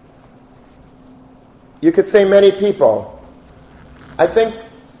 You could say many people. I think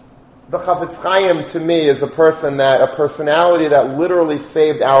the Chafetz Chaim to me is a personality that literally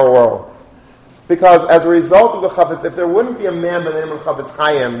saved our world. Because as a result of the Chafetz, if there wouldn't be a man by the name of Chafetz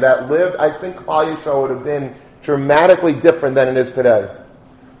Chaim that lived, I think Klal Yisrael would have been dramatically different than it is today.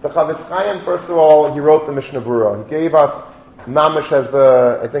 The Chafetz Chaim, first of all, he wrote the Mishnah Berurah. He gave us mamash as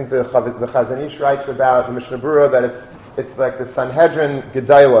I think the Chazon Ish writes about the Mishnah Berurah that it's like the Sanhedrin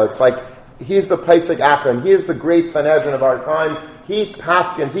Gedalah. It's like he's the Pesach Akron. He is the great Sanhedrin of our time. He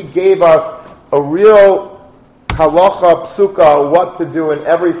paskined. He gave us a real halacha psuka, what to do in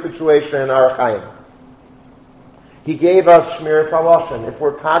every situation in our chayim. He gave us shmiras haloshen. If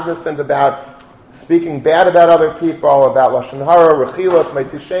we're cognizant about speaking bad about other people, about lashon hara, rechilos,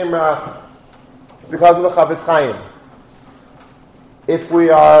 meitzi shemra, it's because of the Chafetz Chaim. If we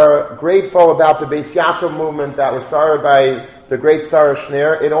are grateful about the Beis Yaakov movement that was started by the great Sarah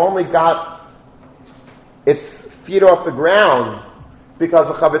Schneer, it only got its feet off the ground because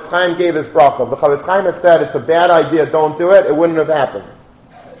the Chafetz Chaim gave his bracha. If the Chafetz Chaim had said it's a bad idea, don't do it, it wouldn't have happened.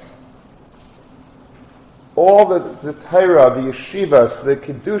 All the Torah, the yeshivas, the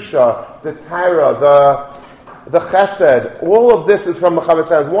kedusha, the Torah, the chesed, all of this is from the Chafetz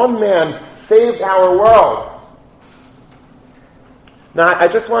Chaim. One man saved our world. Now, I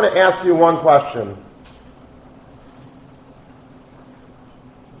just want to ask you one question.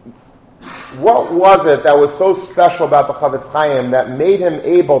 What was it that was so special about the Chafetz Chaim that made him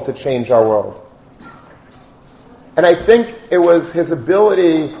able to change our world? And I think it was his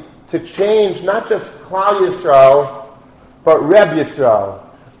ability to change not just Klal Yisrael, but Reb Yisrael.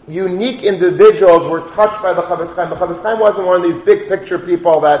 Unique individuals were touched by the Chafetz Chaim. The Chafetz Chaim wasn't one of these big picture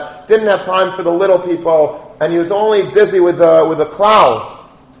people that didn't have time for the little people, and he was only busy with the Klal.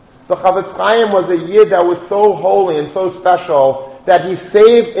 The Chafetz Chaim was a yid that was so holy and so special that he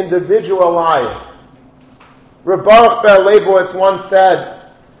saved individual lives. Reb Baruch Ber Leibowitz once said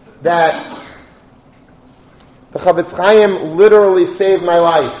that the Chafetz Chaim literally saved my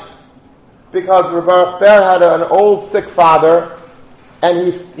life, because Reb Baruch Ber had an old sick father,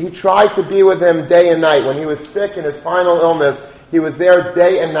 and he tried to be with him day and night. When he was sick in his final illness, he was there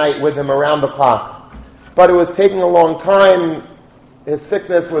day and night with him around the clock. But it was taking a long time. His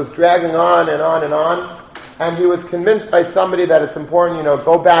sickness was dragging on and on and on. And he was convinced by somebody that it's important,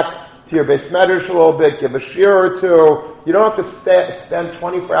 go back to your Beis Medrash a little bit, give a shir or two. You don't have to spend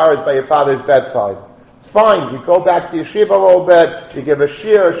 24 hours by your father's bedside. It's fine. You go back to yeshiva a little bit, you give a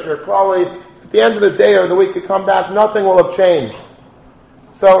shir klali. At the end of the day or the week you come back, nothing will have changed.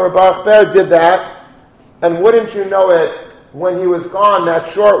 So Reb Baruch Ber did that, and wouldn't you know it, when he was gone,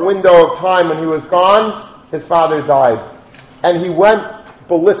 that short window of time when he was gone, his father died. And he went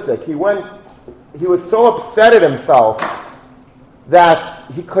ballistic. He was so upset at himself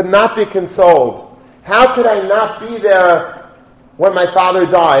that he could not be consoled. How could I not be there when my father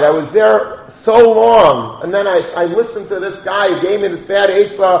died? I was there so long, and then I listened to this guy who gave me this bad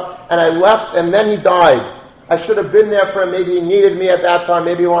eitzah, and I left, and then he died. I should have been there for him. Maybe he needed me at that time.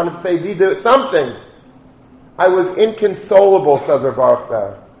 Maybe he wanted to say, "Vidu," something. I was inconsolable, says Reb Baruch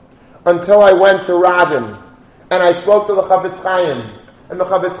Ber, until I went to Radin, and I spoke to the Chafetz Chaim. And the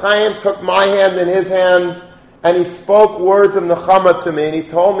Chafetz Chaim took my hand in his hand, and he spoke words of nechama to me, and he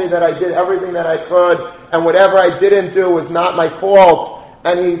told me that I did everything that I could, and whatever I didn't do was not my fault.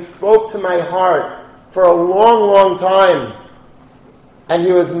 And he spoke to my heart for a long, long time. And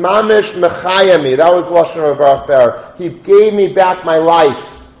he was mamish mechayami. That was Lashon Reb Baruch Ber. He gave me back my life.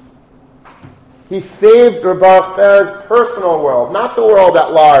 He saved Reb Baruch Ber's personal world, not the world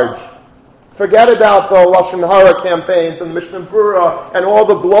at large. Forget about the Lashon Hara campaigns and Mishnah Berurah and all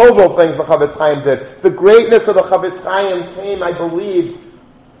the global things the Chafetz Chaim did. The greatness of the Chafetz Chaim came, I believe,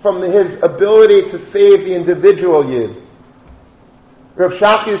 from his ability to save the individual yid. Rav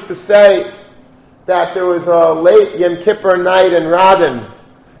Shach used to say that there was a late Yom Kippur night in Radin,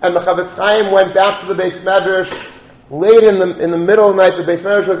 and the Chafetz Chaim went back to the Beis Medrash late in the middle of the night. The Beis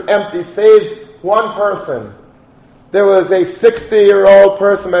Medrash was empty, saved one person. There was a 60-year-old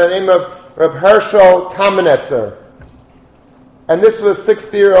person by the name of Reb Hershel Kamenetzer. And this was a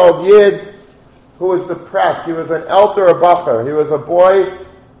 60-year-old yid who was depressed. He was an elder bacher. He was a boy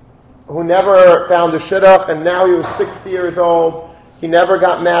who never found a shidduch, and now he was 60 years old. He never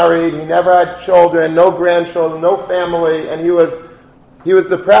got married. He never had children, no grandchildren, no family, and he was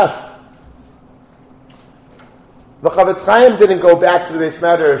depressed. The Chavetz Chaim didn't go back to the Beis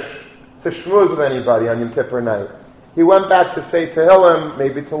Medrash to shmooze with anybody on Yom Kippur night. He went back to say Tehillim,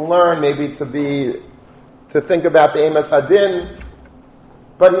 maybe to learn, maybe to think about the Emes Hadin.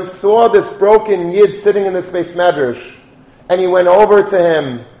 But he saw this broken Yid sitting in this Beis Medrash, and he went over to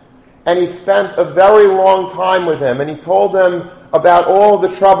him, and he spent a very long time with him, and he told him about all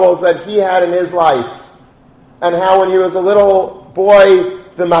the troubles that he had in his life, and how when he was a little boy,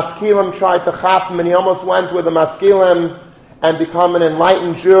 the Maskilim tried to chap him, and he almost went with the Maskilim and become an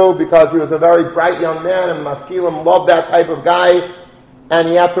enlightened Jew because he was a very bright young man, and the Maskilim loved that type of guy, and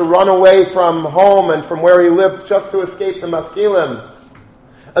he had to run away from home and from where he lived just to escape the Maskilim.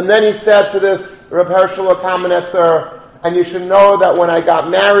 And then he said to this Reb Hershel Kamenetzer, and you should know that when I got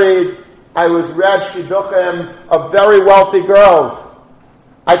married, I was read shidduchim of very wealthy girls.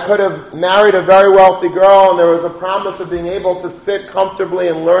 I could have married a very wealthy girl, and there was a promise of being able to sit comfortably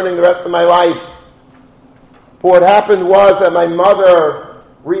and learning the rest of my life. But what happened was that my mother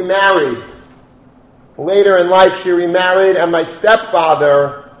remarried. Later in life, she remarried, and my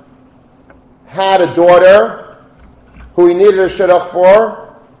stepfather had a daughter who he needed a shidduch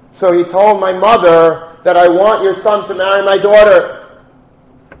for. So he told my mother that I want your son to marry my daughter.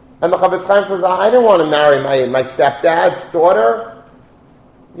 And the Chavetz Chaim says, I didn't want to marry my stepdad's daughter.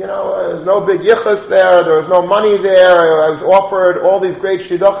 You know, there was no big yichus there. There was no money there. I was offered all these great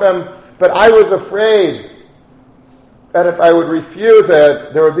shidduchim. But I was afraid that if I would refuse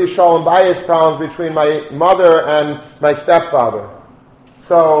it, there would be shalom bayis problems between my mother and my stepfather.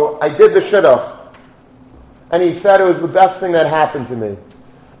 So I did the shidduch. And he said it was the best thing that happened to me.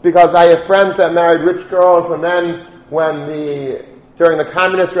 Because I have friends that married rich girls, and then during the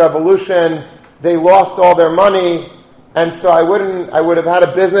communist revolution, they lost all their money, and so I would have had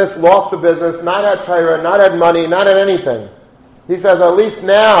a business, lost the business, not had Torah, not had money, not had anything. He says, at least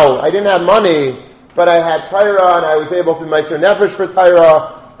now, I didn't have money, but I had Torah, and I was able to meiser nefesh for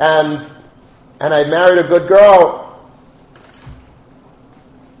Torah, and I married a good girl.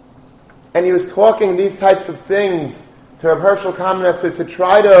 And he was talking these types of things to Reb Hershel Kamenetzer to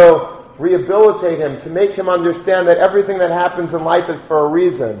try to rehabilitate him, to make him understand that everything that happens in life is for a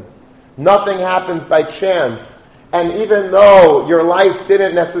reason. Nothing happens by chance. And even though your life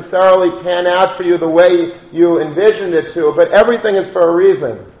didn't necessarily pan out for you the way you envisioned it to, but everything is for a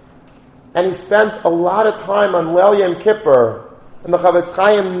reason. And he spent a lot of time on Leil Yom Kippur. And the Chavetz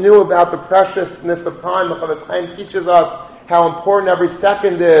Chaim knew about the preciousness of time. The Chavetz Chaim teaches us how important every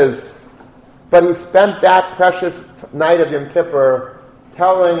second is. But he spent that precious night of Yom Kippur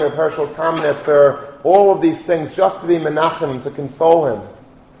telling Reb Hershel Kamenetzer all of these things just to be menachem, to console him.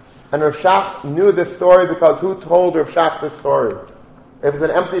 And Rav Shach knew this story because who told Rav Shach this story? It was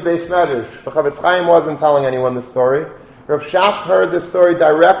an empty Beis Medrash. The Chavetz Chaim wasn't telling anyone the story. Rav Shach heard this story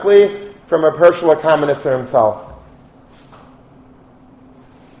directly from Reb Hershel Kamenetzer himself.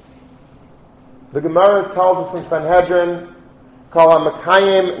 The Gemara tells us in Sanhedrin, Kol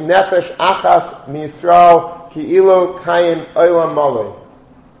HaMekayim Nefesh Achas MiYisrael Ki'ilu Kayim Olam Malei,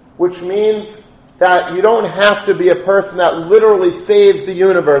 which means that you don't have to be a person that literally saves the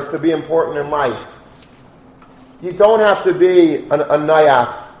universe to be important in life. You don't have to be a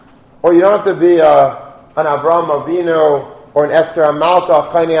Noach, or you don't have to be an Avraham Avinu, or an Esther HaMalka,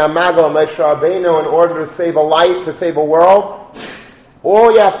 Chayni HaMagal, Moshe Rabbeinu in order to save a life, to save a world.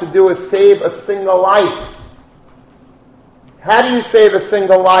 All you have to do is save a single life. How do you save a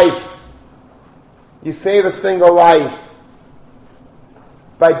single life? You save a single life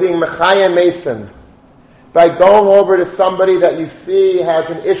by being Mechayim Mason, by going over to somebody that you see has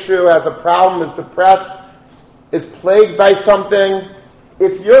an issue, has a problem, is depressed, is plagued by something.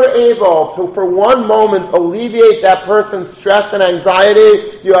 If you're able to, for one moment, alleviate that person's stress and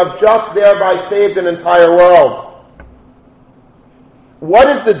anxiety, you have just thereby saved an entire world. What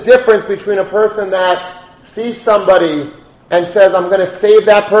is the difference between a person that sees somebody and says, I'm going to save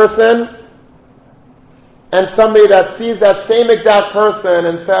that person, and somebody that sees that same exact person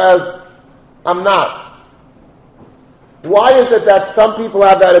and says, I'm not? Why is it that some people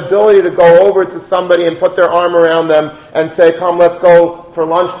have that ability to go over to somebody and put their arm around them and say, come, let's go for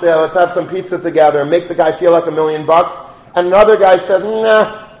lunch there, let's have some pizza together, and make the guy feel like $1 million, and another guy says,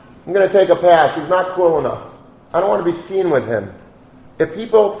 nah, I'm going to take a pass, he's not cool enough. I don't want to be seen with him. If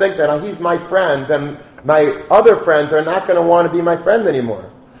people think that he's my friend, then my other friends are not going to want to be my friend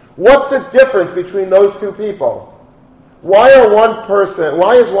anymore. What's the difference between those two people? Why is one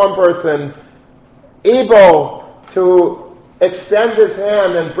person able to extend his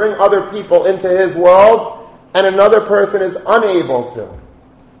hand and bring other people into his world, and another person is unable to?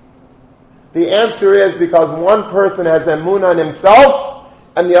 The answer is because one person has emunah in himself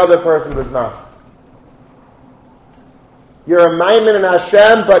and the other person does not. You're a maimin in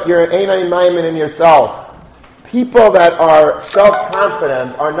Hashem, but you're an einay maimin in yourself. People that are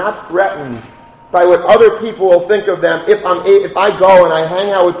self-confident are not threatened by what other people will think of them if I go and I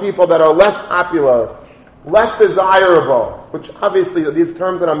hang out with people that are less popular, less desirable, which obviously these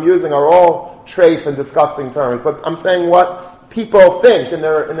terms that I'm using are all treif and disgusting terms, but I'm saying what people think in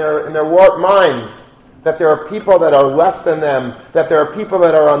their warped minds, that there are people that are less than them, that there are people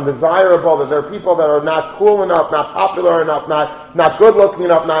that are undesirable, that there are people that are not cool enough, not popular enough, not good looking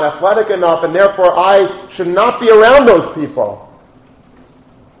enough, not athletic enough, and therefore I should not be around those people.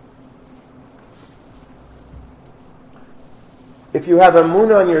 If you have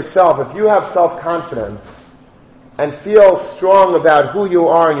emunah in yourself, if you have self-confidence and feel strong about who you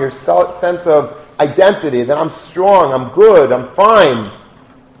are and your sense of identity, that I'm strong, I'm good, I'm fine,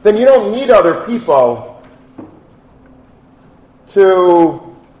 then you don't need other people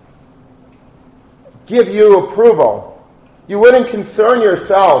to give you approval. You wouldn't concern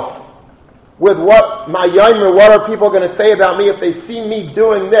yourself with what are people going to say about me if they see me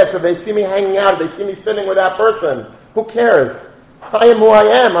doing this, if they see me hanging out, if they see me sitting with that person. Who cares? I am who I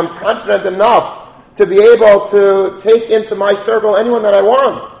am. I'm confident enough to be able to take into my circle anyone that I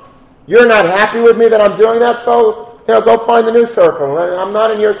want. You're not happy with me that I'm doing that, so go find a new circle. I'm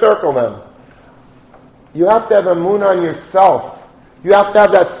not in your circle then. You have to have emunah on yourself. You have to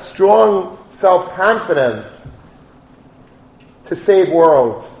have that strong self-confidence to save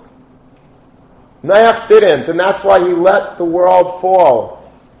worlds. Noach didn't, and that's why he let the world fall.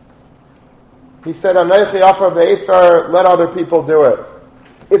 He said, "Anochi afar ve'efer," let other people do it.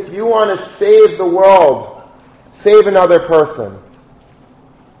 If you want to save the world, save another person.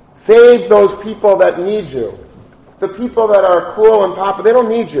 Save those people that need you. The people that are cool and popular, they don't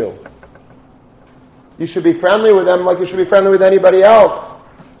need you. You should be friendly with them like you should be friendly with anybody else.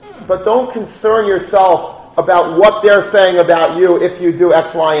 But don't concern yourself about what they're saying about you if you do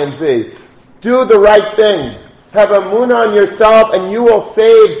X, Y, and Z. Do the right thing. Have emunah on yourself and you will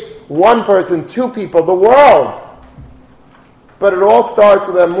save one person, two people, the world. But it all starts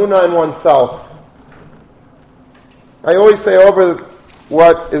with emunah in oneself. I always say over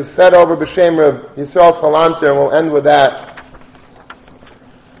what is said over B'Shem Rav Yisrael Salanter, and we'll end with that.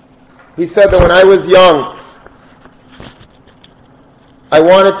 He said that when I was young, I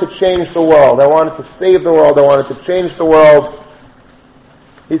wanted to change the world. I wanted to save the world. I wanted to change the world.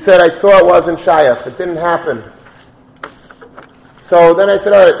 He said, I saw it wasn't shayach. It didn't happen. So then I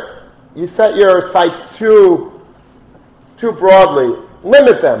said, all right, you set your sights too broadly.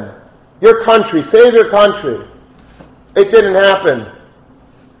 Limit them. Your country. Save your country. It didn't happen.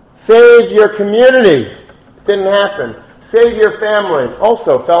 Save your community. It didn't happen. Save your family.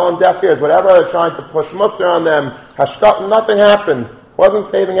 Also fell on deaf ears. Whatever I was trying to push muster on them, hashkat, nothing happened.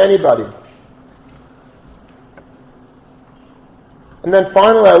 Wasn't saving anybody. And then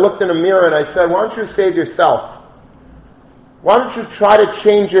finally I looked in a mirror and I said, why don't you save yourself? Why don't you try to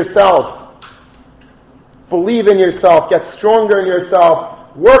change yourself? Believe in yourself. Get stronger in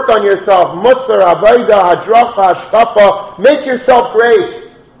yourself. Work on yourself. Musar, abayda, hadracha, hashkafa. Make yourself great.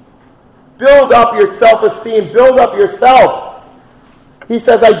 Build up your self-esteem. Build up yourself. He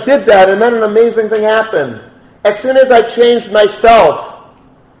says, I did that, and then an amazing thing happened. As soon as I changed myself,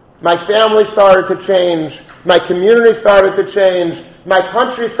 my family started to change. My community started to change. My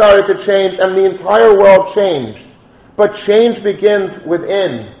country started to change, and the entire world changed. But change begins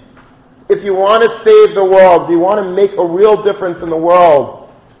within. If you want to save the world, if you want to make a real difference in the world,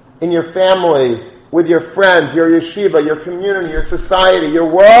 in your family, with your friends, your yeshiva, your community, your society, your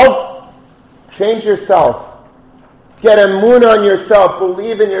world, change yourself. Get emunah on yourself.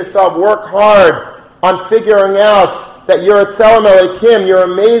 Believe in yourself. Work hard on figuring out that you're a tzelem Elokim, you're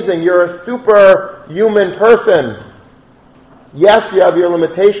amazing, you're a superhuman person. Yes, you have your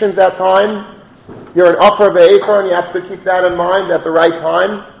limitations at times. You're an afar ve'efer, and you have to keep that in mind at the right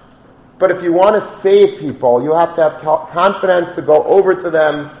time. But if you want to save people, you have to have confidence to go over to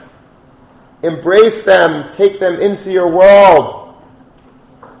them, embrace them, take them into your world.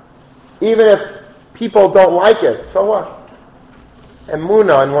 Even if people don't like it, so what?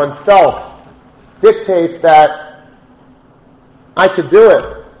 Emunah in oneself dictates that I could do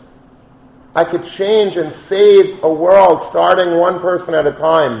it. I could change and save a world starting one person at a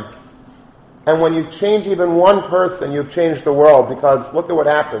time. And when you change even one person, you've changed the world, because look at what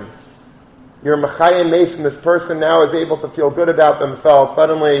happens. You're Mechayim Mason, this person now is able to feel good about themselves.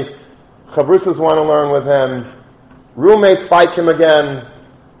 Suddenly, chavrusas want to learn with him. Roommates like him again.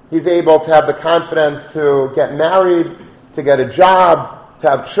 He's able to have the confidence to get married, to get a job, to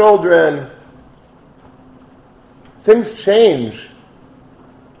have children. Things change.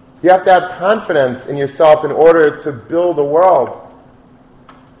 You have to have confidence in yourself in order to build a world.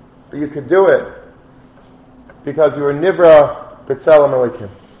 But you could do it because you were Nivra B'Tselem Elokim.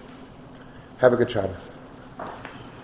 Have a good Shabbos.